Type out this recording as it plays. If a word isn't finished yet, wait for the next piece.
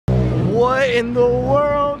what in the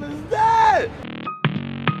world is that?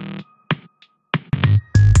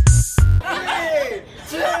 3,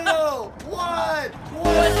 2, 1.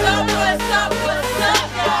 What's up, guys?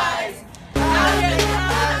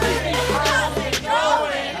 How's it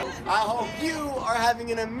going? I hope you are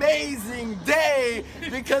having an amazing day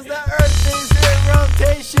because the Earth is in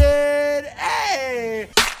rotation. Hey!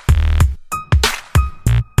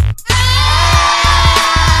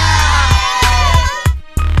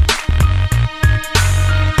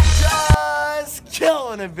 Just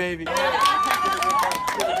killing it, baby. That's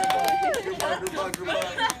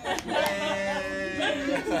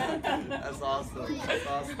awesome. That's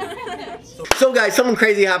awesome. So guys, something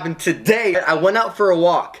crazy happened today. I went out for a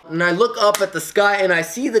walk and I look up at the sky and I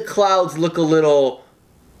see the clouds look a little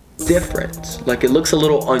different. Like it looks a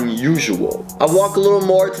little unusual. I walk a little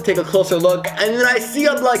more to take a closer look and then I see,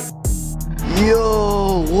 I'm like,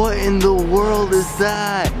 yo, what in the world is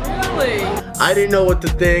that? Really? I didn't know what to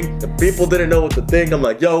think. The people didn't know what to think. I'm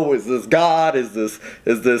like, yo, is this God? Is this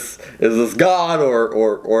God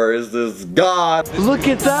or is this God? Look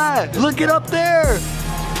at that! Look it up there!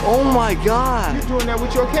 Oh my God! You're doing that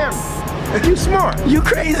with your camera. You smart. You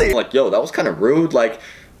crazy? Like, yo, that was kind of rude. Like,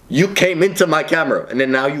 you came into my camera and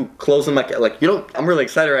then now you closing my camera. Like, you don't. I'm really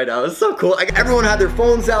excited right now. It's so cool. Like, everyone had their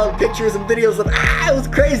phones out, pictures and videos of. It was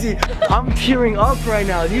crazy. I'm tearing up right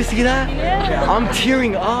now. Do you see that? Yeah. I'm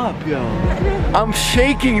tearing up, yo. I'm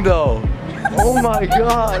shaking though. Oh my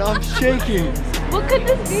God, I'm shaking. What could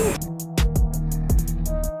this be?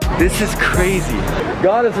 This is crazy.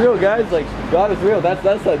 God is real, guys. Like, God is real. That's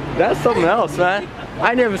something else, man.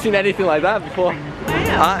 I never seen anything like that before.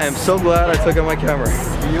 I am so glad I took out my camera.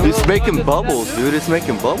 It's making bubbles, dude. It's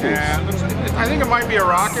making bubbles. Yeah, I think it might be a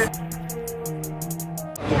rocket.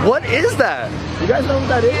 What is that? You guys know what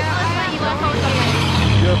that is?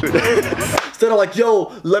 Instead of like,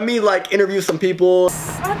 yo, let me like interview some people.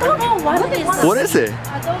 I don't know. What is it?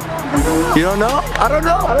 I don't know. You don't know? I don't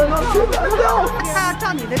know. I don't know too. I don't know.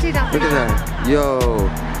 Look at that. Yo,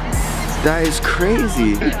 that is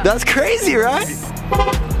crazy. That's crazy, right?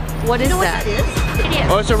 What is that?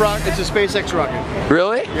 Oh, it's a rocket. It's a SpaceX rocket.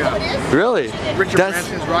 Really? Yeah. Really? Richard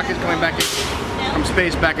Branson's rocket coming back from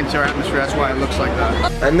space back into our atmosphere. That's why it looks like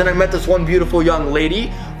that. And then I met this one beautiful young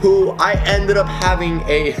lady who I ended up having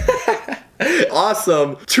a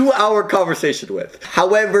awesome 2-hour conversation with.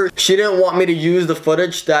 However, she didn't want me to use the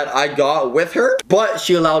footage that I got with her, but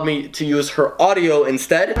she allowed me to use her audio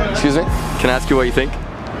instead. Excuse me? Can I ask you what you think?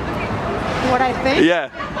 What I think? Yeah.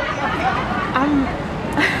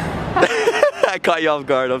 I caught you off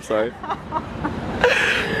guard, I'm sorry.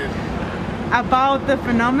 About the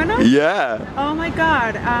phenomenon? Yeah. Oh my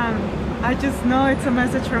God. I just know it's a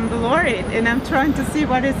message from the Lord and I'm trying to see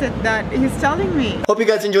what is it that He's telling me. Hope you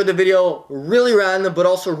guys enjoyed the video. Really random, but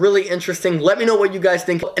also really interesting. Let me know what you guys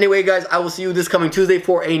think. Anyway, guys, I will see you this coming Tuesday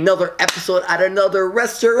for another episode at another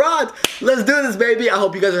restaurant. Let's do this, baby. I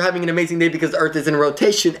hope you guys are having an amazing day because the Earth is in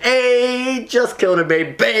rotation. Hey, just killed it,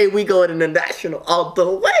 baby. We going international all the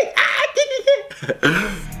way.